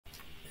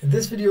In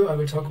this video I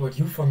will talk about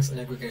U-functs and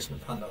aggregation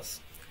with pandas.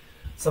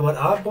 So what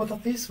are both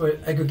of these? Well,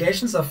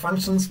 aggregations are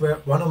functions where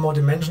one or more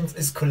dimensions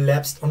is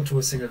collapsed onto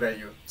a single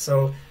value.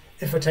 So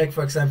if I take,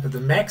 for example,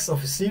 the max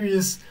of a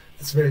series,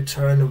 this will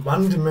turn a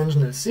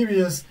one-dimensional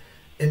series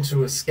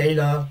into a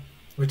scalar,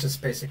 which is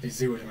basically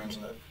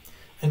zero-dimensional.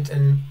 And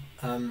in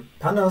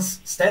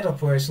pandas, stat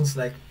operations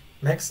like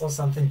max or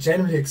something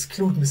generally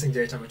exclude missing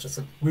data, which is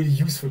a really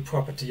useful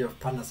property of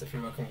pandas if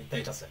you're working with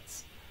data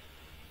sets.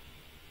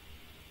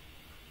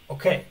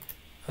 Okay,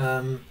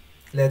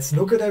 let's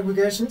look at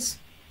aggregations.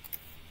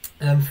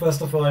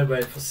 First of all,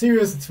 well, for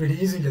series, it's really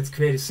easy. Let's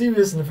create a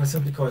series, and if I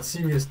simply call it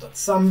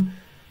series.sum,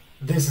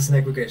 this is an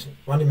aggregation.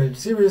 One-dimensional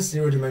series,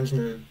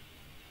 zero-dimensional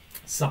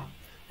sum.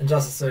 And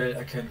just as well,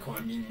 I can call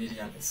mean,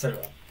 median,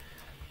 etc.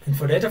 And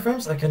for data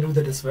frames, I can do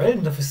that as well.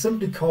 And if I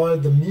simply call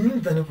the mean,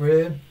 then it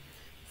will,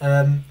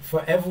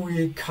 for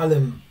every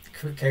column,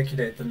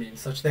 calculate the mean,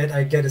 such that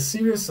I get a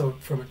series. So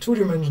from a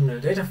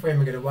two-dimensional data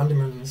frame, I get a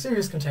one-dimensional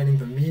series containing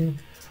the mean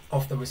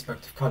of the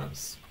respective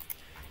columns.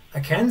 I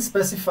can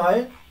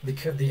specify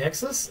the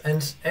axis,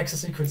 and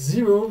axis equals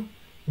 0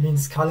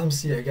 means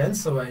columns here again,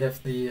 so I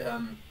have the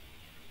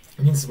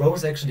means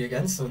rows actually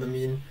again, so the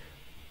mean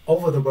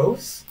over the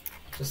rows,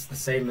 just the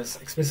same as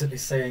explicitly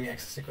saying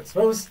axis equals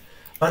rows,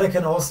 but I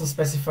can also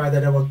specify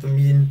that I want the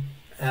mean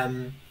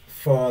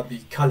for the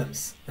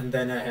columns, and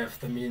then I have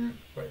the mean,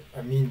 well,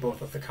 I mean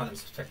both of the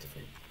columns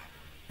respectively.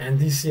 And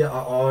these here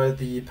are all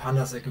the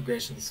pandas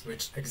aggregations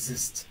which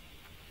exist.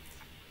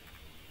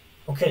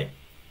 Okay.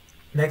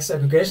 Next,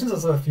 aggregations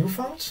also have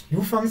U-functs.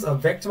 U-functs are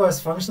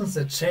vectorized functions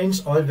that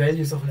change all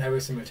values of an array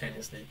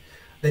simultaneously.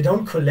 They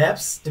don't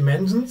collapse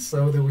dimensions,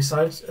 so the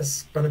result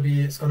is going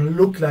to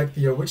look like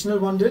the original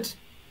one did.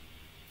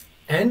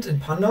 And in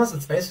pandas,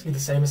 it's basically the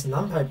same as in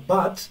NumPy,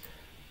 but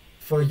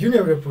for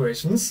unary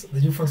operations, the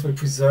U-functs will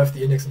preserve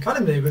the index and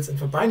column labels, and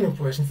for binary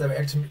operations, they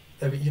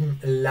will even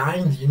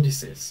align the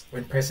indices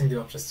when passing the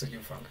objects to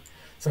U-funct.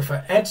 So if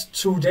I add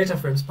two data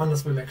frames,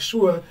 pandas will make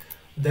sure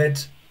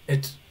that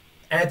it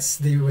adds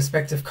the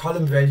respective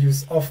column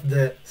values of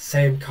the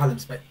same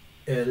columns by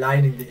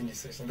aligning the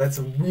indices. And that's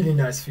a really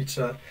nice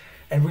feature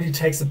and really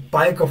takes a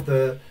bulk of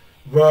the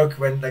work,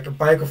 when like a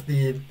bulk of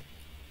the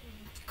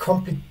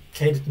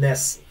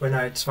complicatedness when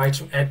I try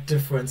to add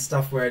different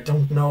stuff where I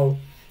don't know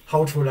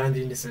how to align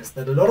the indices.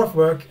 That's a lot of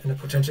work and a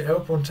potential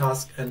error-prone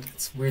task, and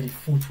it's really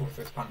foolproof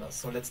with pandas.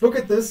 So let's look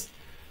at this.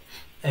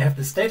 I have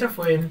this data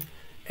frame,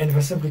 and if I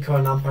simply call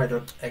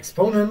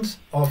numpy.exponent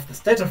of this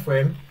data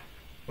frame,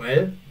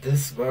 well,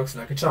 this works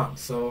like a charm.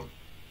 So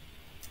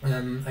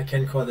I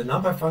can call the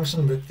numpy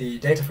function with the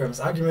data frame as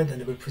argument, and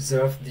it will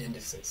preserve the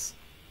indices.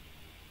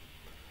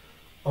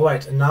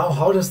 Alright, and now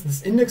how does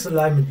this index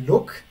alignment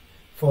look,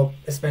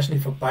 especially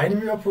for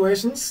binary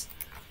operations?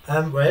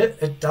 Well,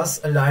 it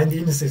does align the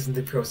indices in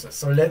the process.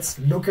 So let's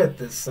look at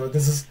this. So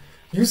this is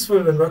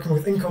useful when working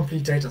with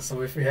incomplete data.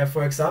 So if we have,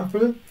 for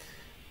example,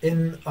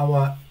 in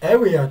our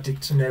area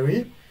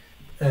dictionary,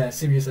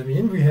 series,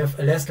 we have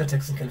Alaska,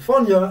 Texas, and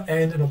California,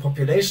 and in a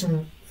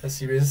population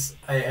series,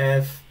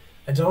 I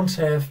don't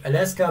have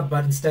Alaska,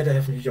 but instead I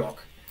have New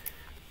York.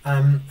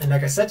 And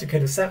like I said, you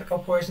can do set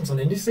operations on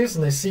indices,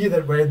 and I see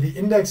that where the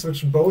index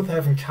which both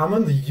have in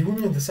common, the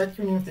union, the set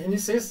union of the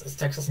indices, is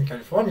Texas and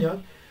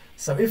California.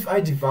 So if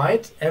I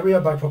divide area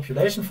by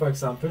population, for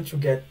example, to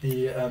get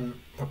the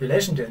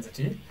population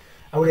density,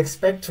 I would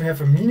expect to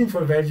have a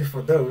meaningful value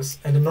for those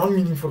and a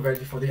non-meaningful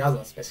value for the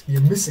others, basically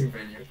a missing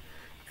value.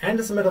 And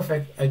as a matter of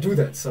fact, I do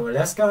that. So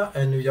Alaska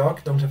and New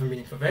York don't have a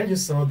meaningful value,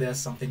 so there's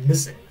something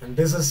missing. And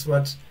this is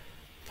what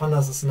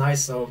pandas is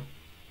nice. So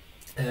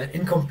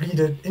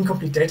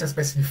incomplete data is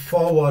basically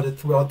forwarded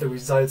throughout the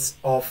results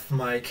of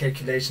my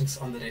calculations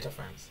on the data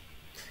frames.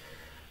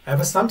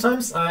 However,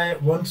 sometimes I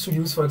want to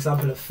use, for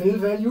example, a fill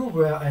value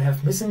where I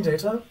have missing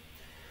data,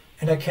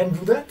 and I can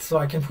do that. So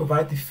I can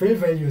provide the fill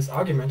value as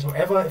argument.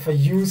 However, if I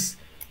use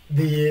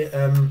the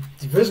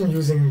division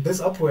using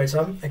this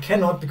operator, I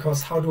cannot,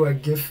 because how do I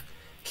give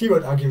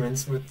keyword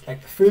arguments with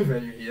like the fill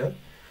value here?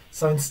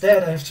 So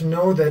instead I have to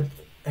know that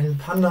in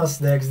pandas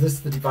there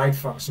exists the divide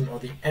function or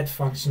the add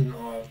function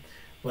or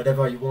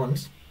whatever you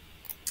want.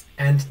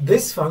 And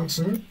this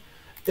function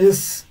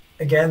is,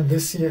 again,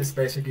 this here is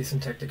basically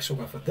syntactic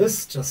sugar for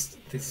this, just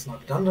this is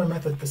not a dunder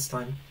method this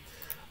time.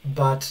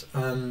 But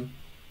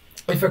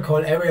if I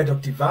call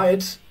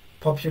area.divide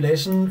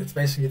population, it's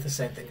basically the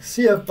same thing as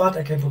here, but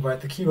I can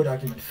provide the keyword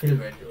argument fill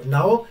value. And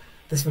now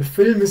this will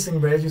fill missing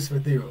values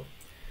with 0.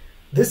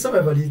 This,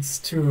 however, leads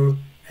to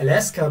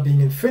Alaska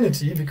being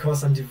infinity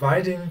because I'm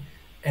dividing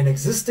an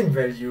existing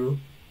value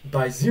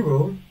by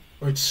 0,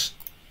 which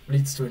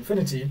leads to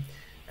infinity.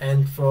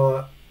 And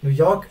for New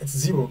York, it's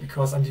 0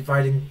 because I'm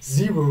dividing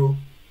 0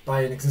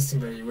 by an existing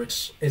value,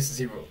 which is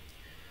 0.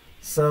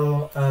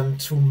 So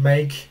to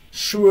make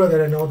sure that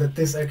I know that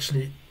this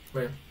actually,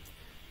 well,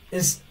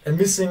 is a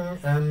missing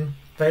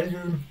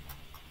value,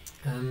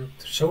 to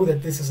show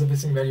that this is a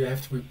missing value, I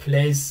have to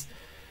replace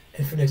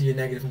infinity and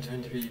negative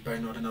infinity by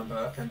not a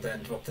number, and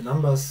then drop the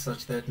numbers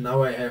such that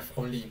now I have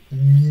only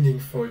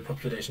meaningful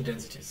population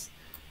densities.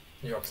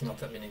 New York's not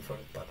that meaningful,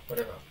 but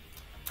whatever.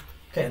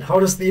 Okay, and how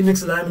does the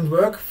index alignment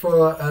work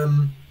for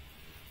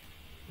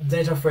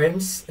data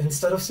frames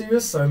instead of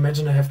series? So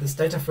imagine I have this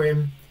data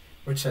frame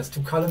which has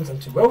 2 columns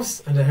and 2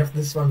 rows, and I have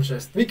this one which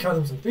has 3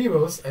 columns and 3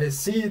 rows. I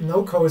see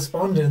no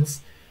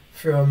correspondence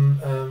from,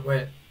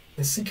 well,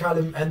 the C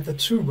column and the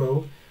 2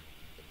 row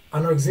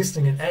are not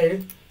existing in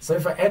A. So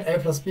if I add A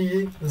plus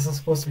B, this is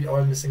supposed to be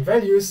all missing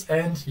values,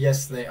 and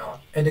yes, they are.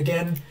 And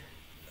again,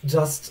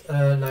 just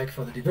like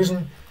for the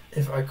division,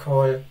 if I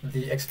call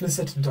the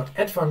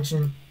explicit.add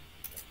function,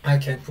 I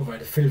can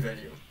provide a fill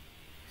value.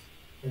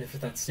 And if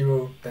that's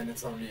 0, then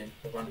it's only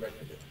the one value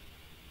here.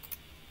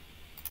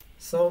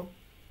 So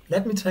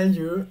let me tell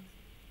you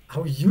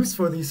how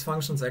useful these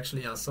functions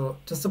actually are. So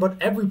just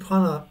about every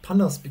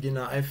Pandas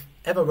beginner I've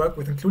ever worked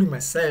with, including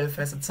myself,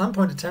 has at some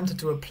point attempted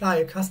to apply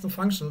a custom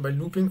function by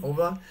looping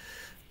over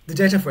the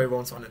data frame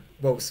rows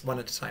one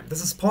at a time.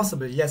 This is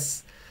possible,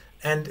 yes,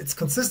 and it's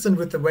consistent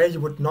with the way you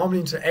would normally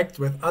interact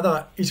with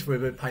other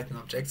iterable Python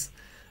objects,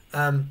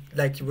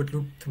 like you would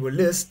loop through a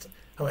list.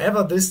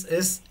 However, this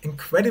is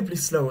incredibly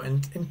slow,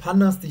 and in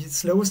Pandas the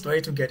slowest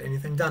way to get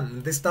anything done.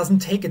 And this doesn't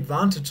take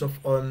advantage of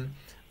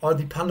all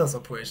the Pandas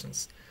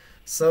operations.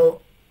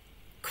 So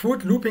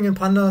crude looping in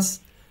Pandas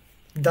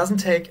doesn't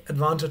take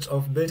advantage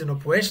of built-in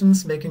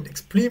operations, making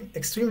it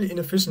extremely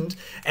inefficient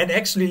and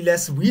actually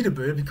less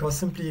readable, because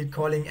simply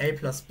calling A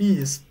plus B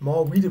is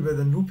more readable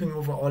than looping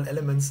over all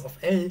elements of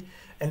A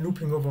and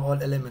looping over all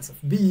elements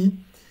of B.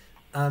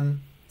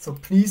 So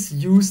please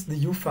use the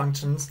U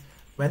functions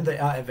when they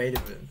are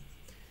available.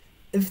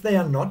 If they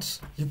are not,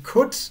 you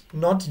could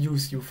not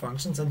use U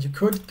functions, and you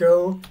could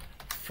go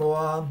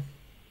for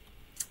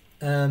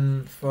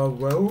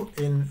row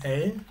in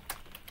A,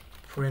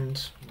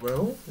 print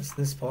row. Is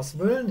this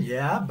possible?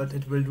 Yeah, but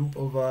it will loop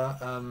over,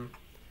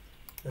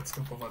 let's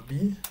loop over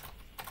B.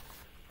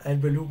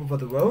 And will loop over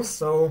the rows.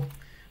 So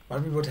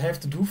what we would have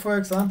to do, for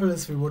example,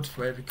 is we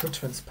could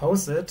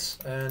transpose it,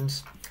 and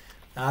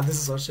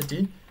this is all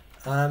shitty.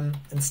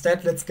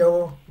 Instead, let's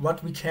go,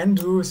 what we can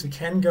do is we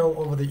can go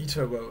over the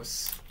eta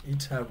rows.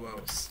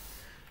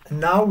 And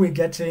now we're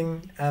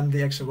getting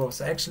the actual rows.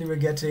 So actually we're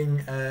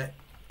getting, I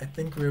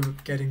think we're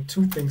getting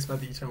 2 things by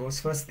the eta rows.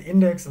 First the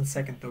index, and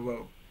second the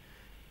row.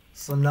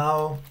 So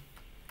now,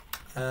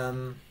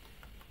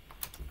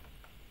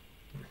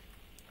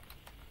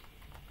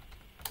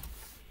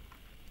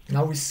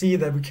 now we see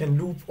that we can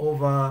loop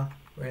over,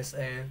 where's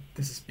A,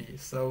 this is B.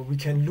 So we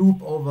can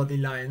loop over the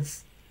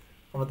lines,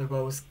 over the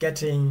rows,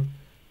 getting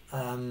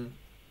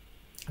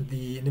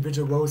the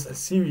individual rows as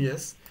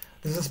series.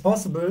 This is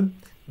possible,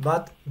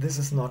 but this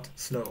is not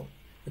slow.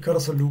 We could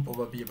also loop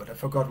over B, but I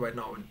forgot right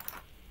now. And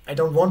I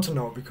don't want to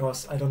know,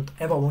 because I don't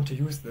ever want to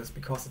use this,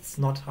 because it's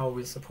not how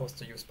we're supposed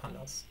to use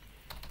Pandas.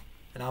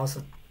 And I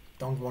also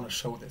don't want to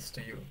show this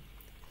to you.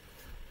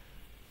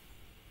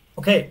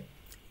 Okay,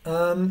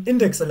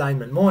 index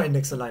alignment, more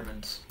index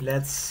alignment.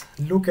 Let's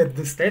look at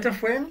this data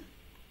frame,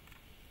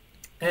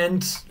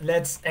 and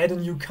let's add a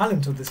new column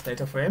to this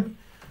data frame.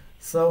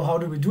 So how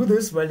do we do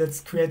this? Well,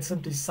 let's create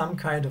simply some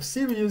kind of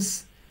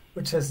series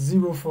which has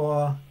 0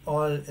 for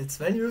all its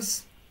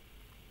values.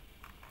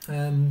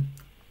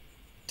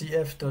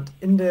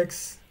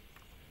 df.index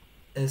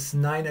is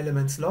 9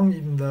 elements long,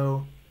 even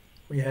though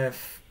we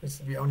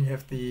only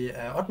have the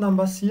odd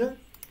numbers here.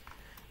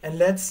 And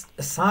let's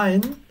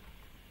assign,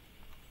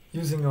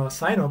 using our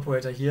assign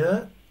operator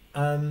here,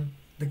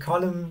 the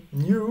column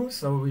new.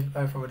 So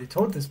I've already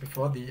told this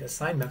before, the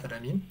assign method,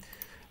 I mean.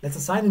 Let's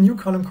assign a new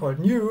column called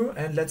new,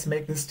 and let's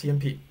make this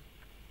TMP.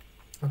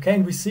 Okay,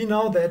 and we see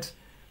now that,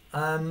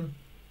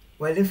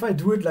 well, if I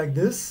do it like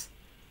this,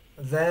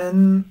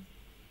 then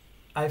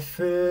I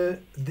fill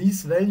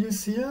these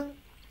values here.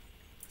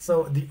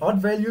 So the odd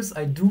values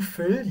I do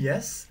fill,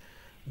 yes,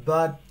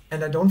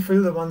 and I don't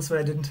fill the ones where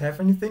I didn't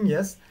have anything,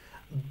 yes,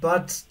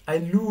 but I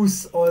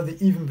lose all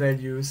the even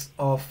values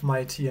of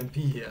my TMP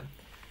here.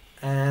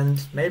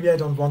 And maybe I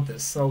don't want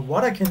this. So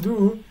what I can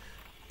do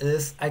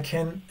is I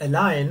can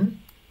align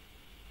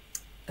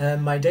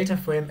my data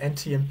frame and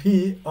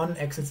TMP on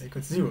x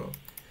equals 0.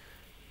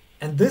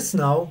 And this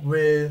now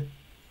will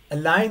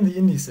align the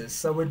indices.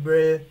 So it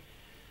will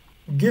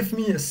give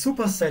me a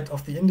superset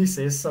of the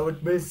indices. So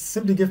it will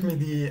simply give me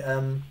the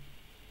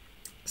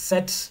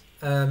set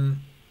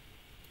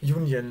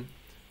union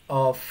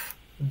of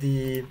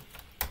the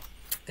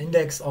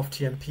index of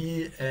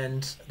TMP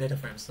and data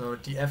frame. So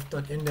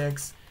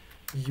df.index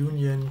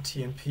union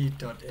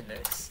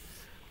tmp.index.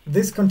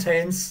 This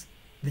contains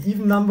the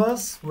even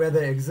numbers where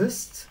they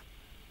exist,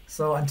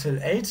 so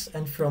until 8,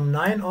 and from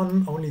 9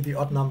 on only the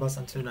odd numbers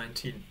until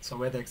 19, so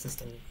where they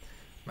exist in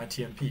my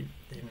TMP,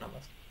 the even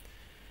numbers.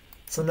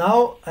 So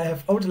now I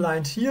have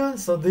out-aligned here,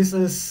 so this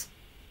is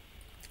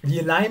the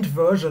aligned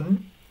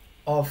version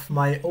of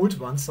my old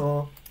one.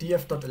 So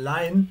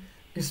df.align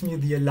gives me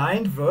the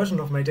aligned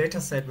version of my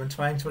dataset when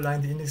trying to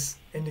align the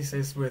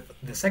indices with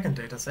the second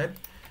dataset,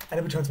 and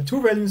it returns me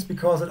 2 values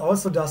because it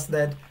also does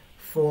that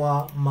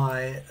for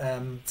my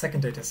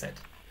second dataset.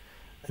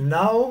 And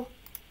now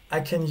I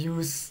could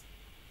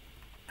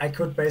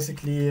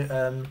basically,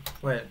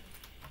 well,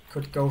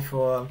 could go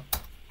for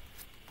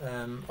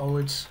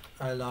old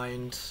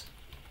aligned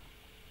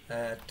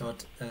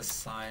dot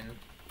assign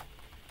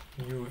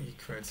new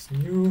equals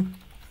new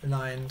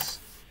aligned,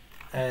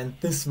 and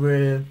this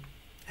will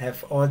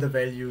have all the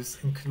values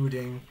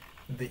including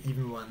the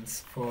even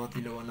ones for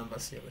the lower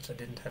numbers here, which I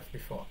didn't have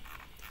before.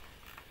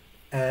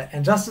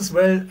 And just as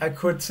well, I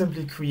could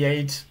simply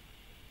create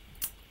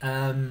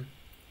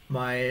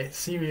my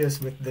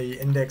series with the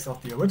index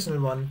of the original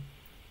one,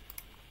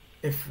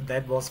 if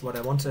that was what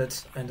I wanted,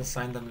 and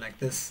assign them like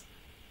this,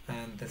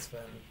 and this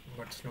one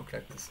would look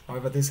like this.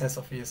 However, this has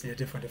obviously a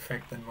different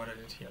effect than what I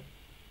did here.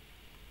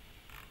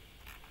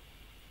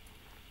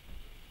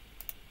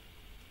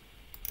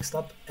 Next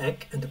up,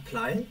 agg and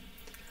apply.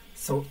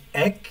 So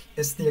agg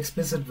is the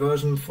explicit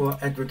version for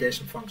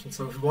aggregation function.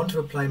 So if we want to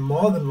apply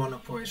more than one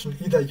operation,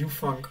 either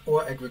ufunc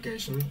or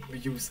aggregation, we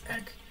use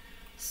agg.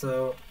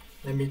 So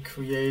let me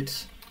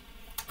create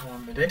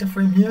a data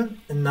frame here,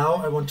 and now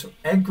I want to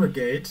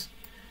aggregate,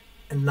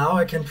 and now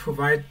I can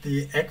provide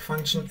the agg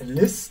function a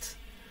list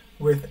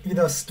with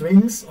either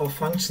strings or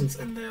functions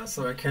in there.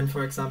 So I can,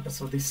 for example,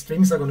 so these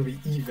strings are going to be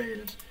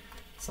evaluated,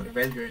 so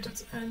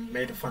evaluated, and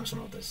made a function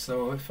of this.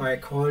 So if I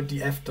call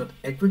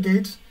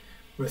df.aggregate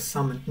with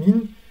sum and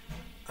mean,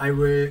 I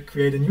will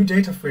create a new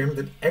data frame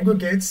that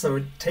aggregates, so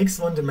it takes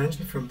one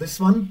dimension from this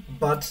one,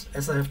 but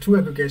as I have two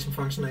aggregation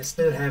functions, I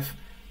still have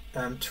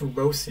two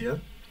rows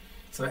here.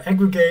 So I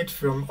aggregate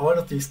from all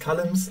of these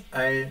columns,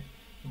 I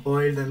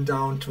boil them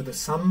down to the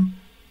sum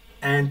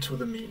and to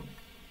the mean.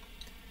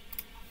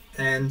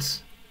 And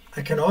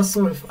I can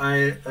also, if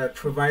I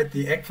provide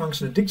the agg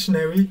function a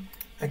dictionary,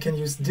 I can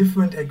use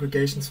different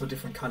aggregations for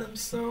different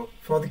columns. So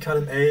for the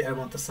column A, I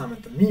want the sum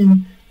and the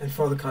mean, and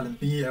for the column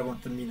B, I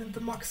want the mean and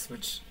the max,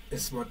 which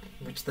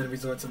then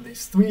results in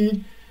these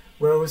three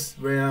rows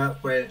where,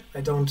 well,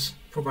 I don't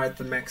provide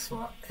the max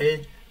for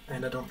A,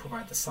 and I don't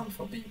provide the sum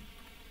for B,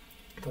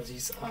 because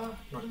these are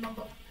not a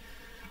number.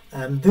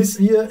 This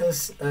here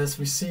is, as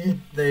we see,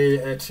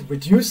 they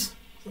reduce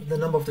the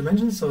number of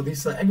dimensions, so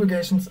these are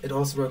aggregations. It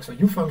also works for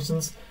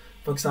u-functions.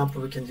 For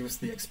example, we can use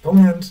the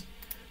exponent,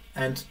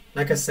 and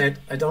like I said,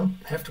 I don't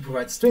have to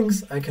provide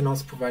strings. I can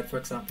also provide, for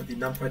example, the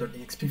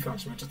numpy.exp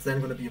function, which is then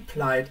going to be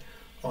applied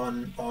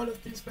on all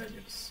of these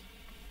values.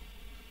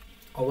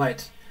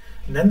 Alright,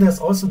 and then there's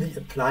also the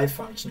apply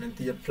function, and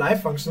the apply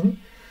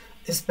function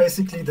is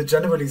basically the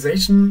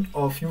generalization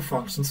of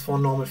u-functions for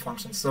normal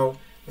functions. So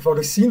we've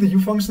already seen the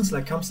u-functions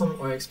like CumSum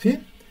or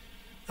exp,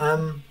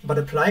 but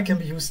apply can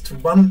be used to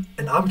run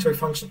an arbitrary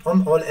function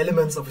on all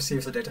elements of a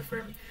series or data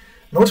frame.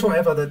 Note,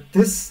 however, that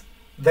this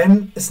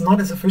then is not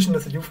as efficient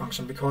as the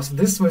u-function, because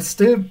this will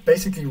still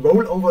basically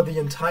roll over the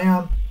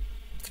entire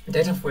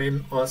data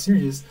frame or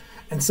series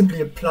and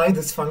simply apply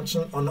this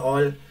function on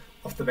all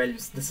of the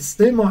values. This is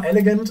still more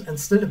elegant and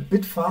still a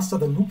bit faster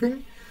than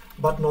looping,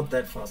 but not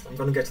that fast. I'm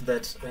going to get to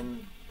that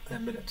in a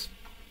minute.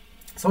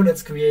 So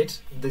let's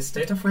create this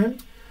data frame,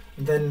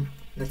 and then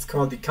let's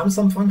call the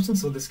CumSum function.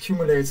 So this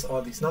cumulates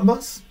all these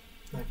numbers,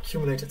 like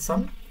cumulated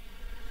sum.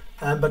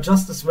 But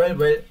just as well,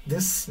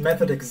 this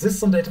method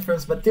exists on data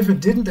frames, but if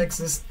it didn't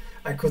exist,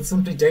 I could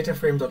simply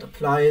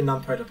dataframe.apply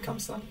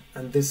numpy.cumSum,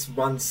 and this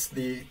runs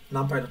the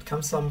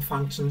numpy.cumSum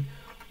function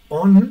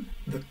on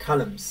the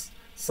columns.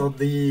 So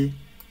the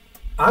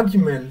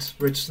argument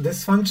which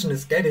this function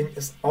is getting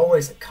is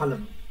always a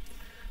column.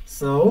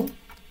 So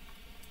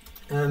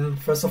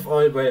first of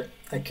all,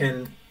 I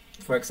can,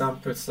 for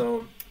example,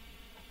 so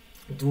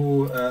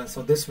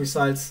this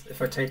results,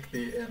 if I take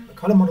the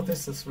column out of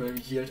this will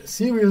yield a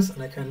series,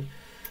 and I can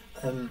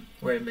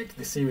make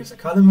the series a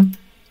column,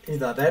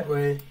 either that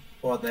way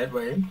or that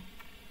way.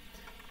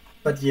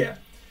 But yeah,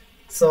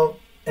 so,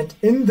 and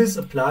in this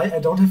apply, I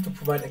don't have to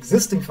provide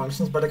existing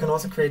functions, but I can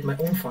also create my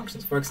own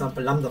functions, for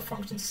example, lambda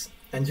functions.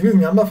 And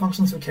using lambda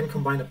functions, we can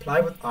combine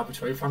apply with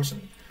arbitrary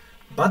function.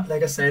 But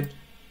like I said,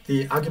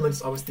 the argument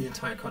is always the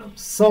entire column.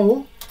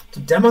 So to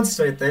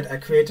demonstrate that, I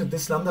created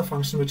this lambda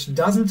function which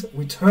doesn't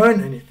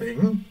return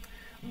anything,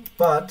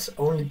 but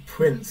only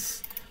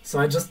prints. So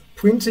I just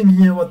printing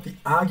here what the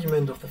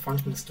argument of the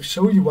function is to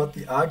show you what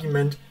the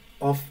argument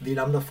of the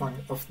lambda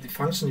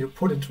function you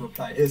put into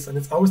apply is, and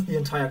it's always the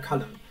entire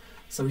column.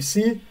 So we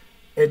see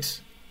it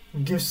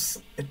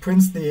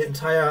prints the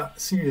entire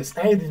series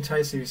A, the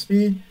entire series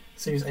B,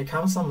 series A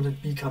CumSum, and then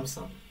B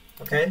CumSum.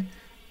 Okay.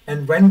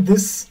 And when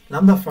this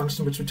lambda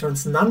function, which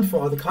returns none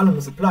for all the columns,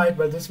 is applied,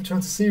 well, this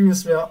returns a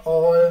series where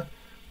all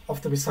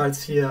of the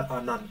results here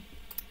are none.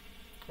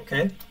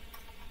 Okay.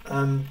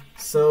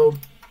 So,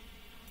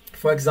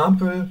 for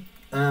example,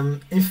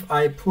 if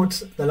I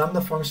put the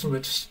lambda function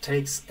which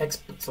takes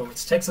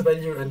which takes a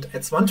value and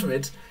adds 1 to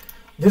it,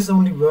 this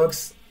only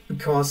works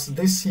because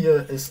this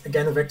here is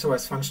again a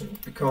vectorized function.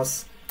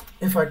 Because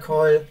if I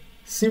call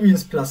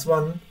series plus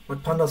 1,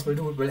 what Pandas will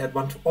do, it will add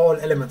 1 to all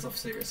elements of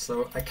series.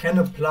 So I can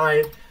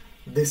apply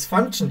this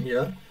function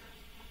here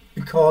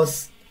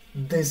because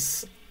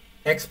this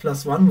x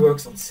plus 1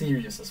 works on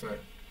series as well.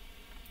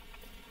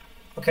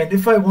 Okay, and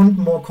if I want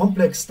more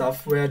complex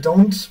stuff where I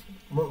don't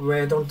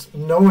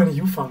know any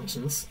u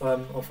functions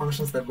or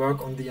functions that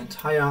work on the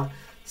entire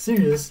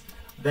series,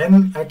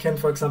 then I can,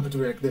 for example,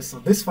 do it like this. So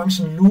this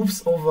function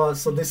loops over,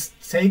 so this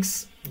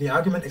takes the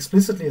argument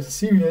explicitly as a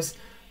series,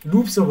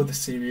 loops over the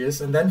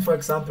series, and then, for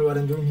example, what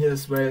I'm doing here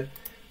is, well,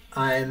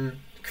 I'm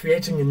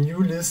creating a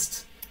new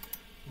list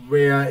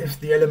where if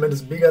the element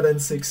is bigger than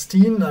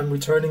 16, I'm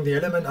returning the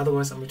element,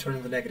 otherwise I'm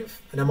returning the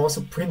negative. And I'm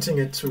also printing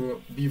it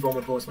to be warm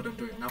and both what I'm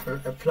doing. Now if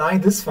I apply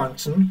this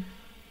function,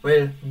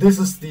 well, this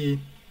is the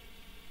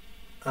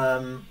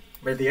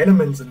where the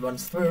elements it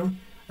runs through,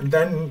 and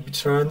then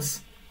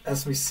returns,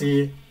 as we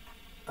see,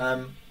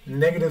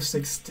 negative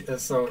 16,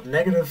 so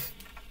negative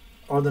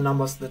all the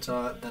numbers that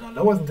are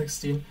lower than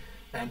 16,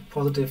 and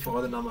positive for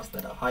all the numbers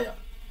that are higher.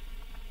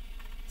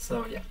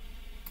 So yeah.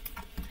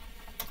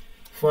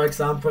 For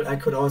example, I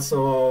could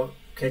also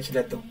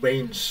calculate the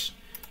range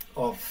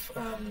of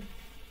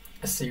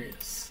a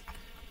series.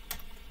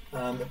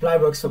 Apply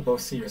works for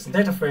both series and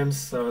data frames.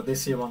 So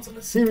this here runs on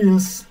a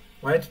series,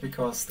 right?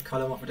 Because the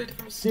column of a data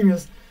frame is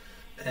series,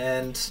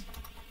 and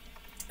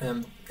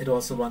it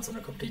also runs on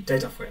a complete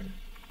data frame.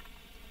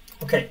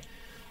 Okay,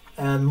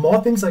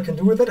 more things I can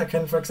do with it. I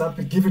can, for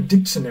example, give a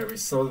dictionary.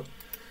 So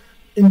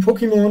in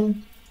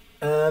Pokemon,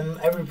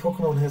 every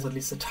Pokemon has at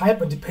least a type,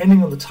 and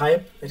depending on the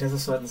type, it has a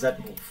certain Z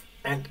move.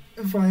 And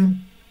if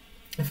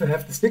I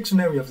have this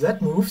dictionary of Z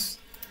moves,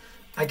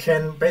 I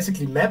can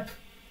basically map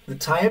the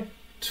type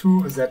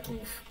to a Z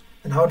move.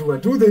 And how do I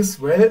do this?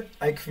 Well,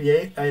 I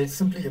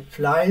simply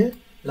apply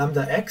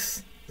lambda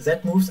x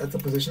Z moves at the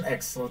position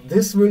x. So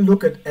this will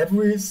look at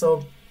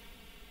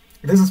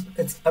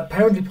it's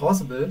apparently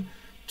possible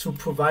to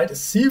provide a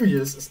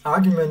series as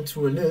argument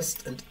to a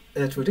list and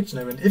to a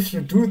dictionary. And if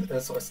you do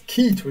so as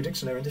key to a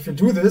dictionary, and if you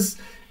do this,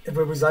 it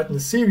will result in a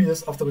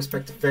series of the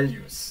respective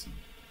values.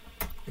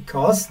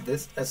 Because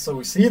this, so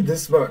we see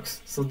this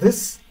works. So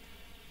this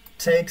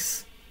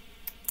takes,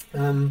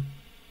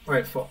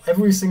 right, for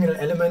every single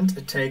element,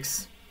 it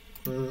takes,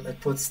 it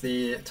puts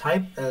the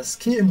type as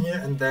key in here,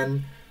 and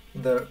then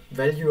the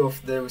value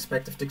of the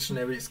respective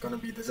dictionary is going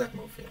to be the Z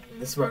move here. And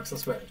this works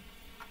as well.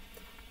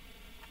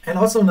 And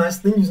also a nice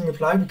thing using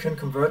apply, we can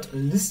convert a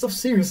list of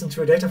series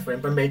into a data frame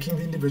by making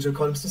the individual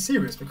columns to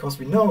series, because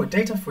we know a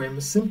data frame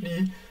is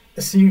simply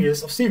a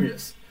series of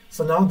series.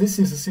 So now this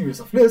is a series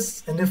of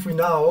lists, and if we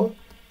now,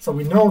 so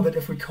we know that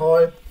if we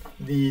call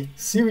the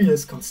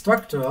series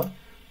constructor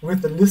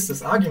with the list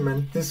as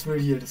argument, this will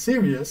yield a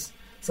series.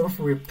 So if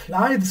we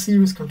apply the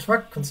series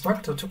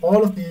constructor to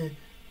all of the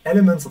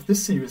elements of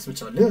this series,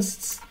 which are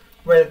lists,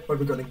 well, what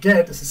we're going to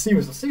get is a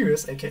series of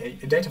series, aka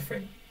a data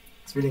frame.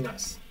 It's really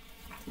nice.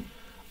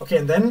 Okay,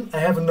 and then I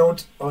have a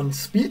note on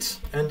speed,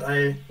 and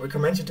I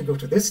recommend you to go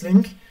to this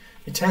link.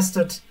 We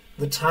tested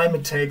the time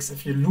it takes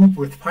if you loop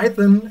with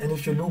Python and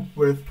if you loop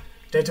with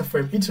data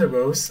frame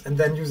iteros, and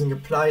then using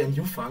apply and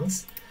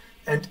ufuncs.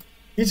 And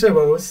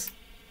iteros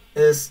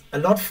is a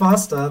lot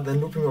faster than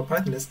looping or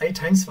Python is, 8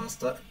 times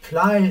faster.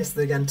 Apply is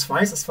again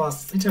twice as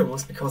fast as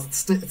iteros, because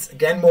it's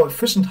again more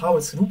efficient how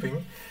it's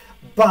looping,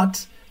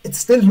 but it's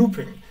still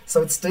looping.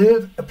 So it's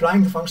still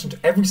applying the function to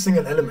every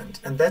single element,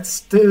 and that's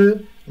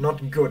still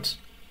not good.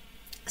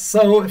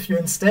 So if you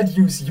instead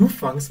use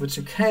ufuncs, which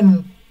you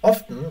can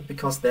often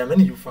because there are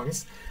many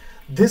ufuncs,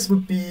 this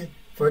would be,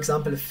 for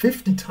example, a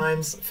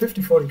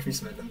 50-fold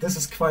increasement, and this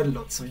is quite a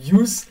lot. So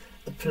use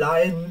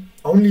apply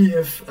only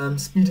if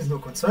speed is no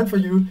concern for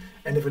you,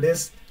 and if it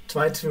is,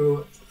 try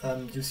to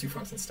use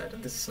ufuncs instead,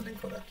 and this is the link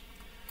for that.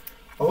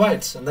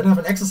 Alright, and then I have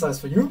an exercise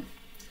for you,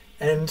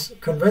 and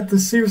convert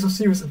this series of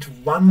series into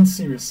one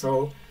series.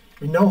 So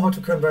we know how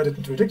to convert it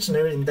into a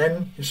dictionary, and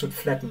then you should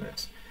flatten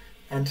it.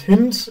 And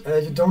hint,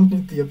 you don't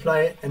need the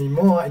apply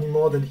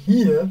anymore than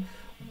here,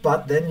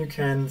 but then you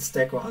can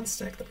stack or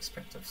unstack the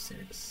respective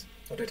series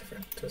or data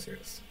frame to a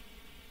series.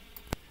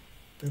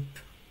 Doop,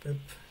 doop,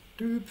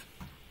 doop.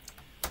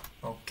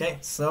 Okay,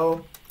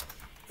 so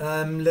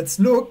let's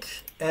look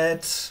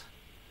at,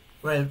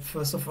 well,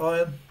 first of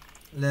all,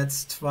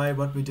 let's try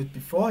what we did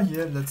before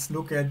here. Let's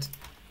look at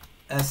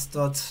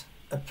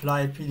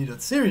s.apply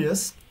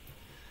pd.series.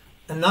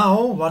 And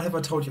now, what have I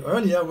told you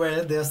earlier?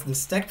 Well, there's the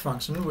stack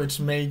function, which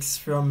makes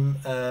from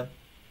a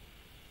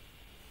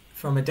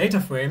data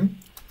frame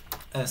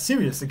a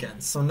series again.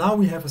 So now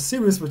we have a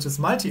series which is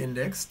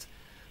multi-indexed,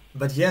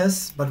 but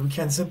we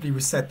can simply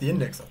reset the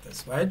index of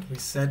this, right?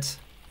 Reset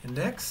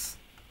index.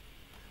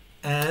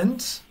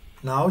 And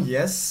now,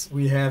 yes,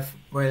 we have,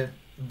 well,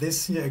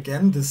 this here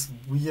again, this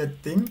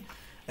weird thing.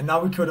 And now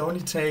we could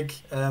only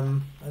take, I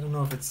don't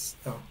know if it's,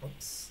 oh,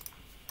 whoops.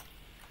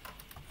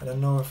 I don't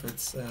know if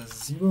it's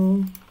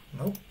 0.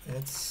 Nope,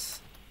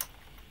 it's,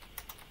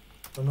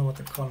 I don't know what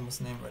the column was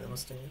named when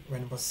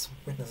it was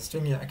written as a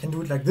string here. I can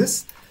do it like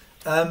this,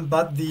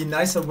 but the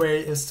nicer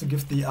way is to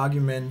give the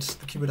argument,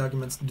 the keyword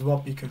arguments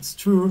drop equals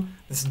true.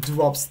 This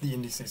drops the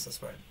indices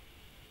as well.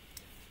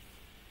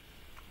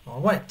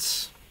 All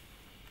right,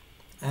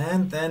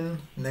 and then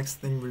next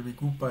thing will be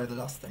grouped by the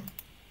last thing.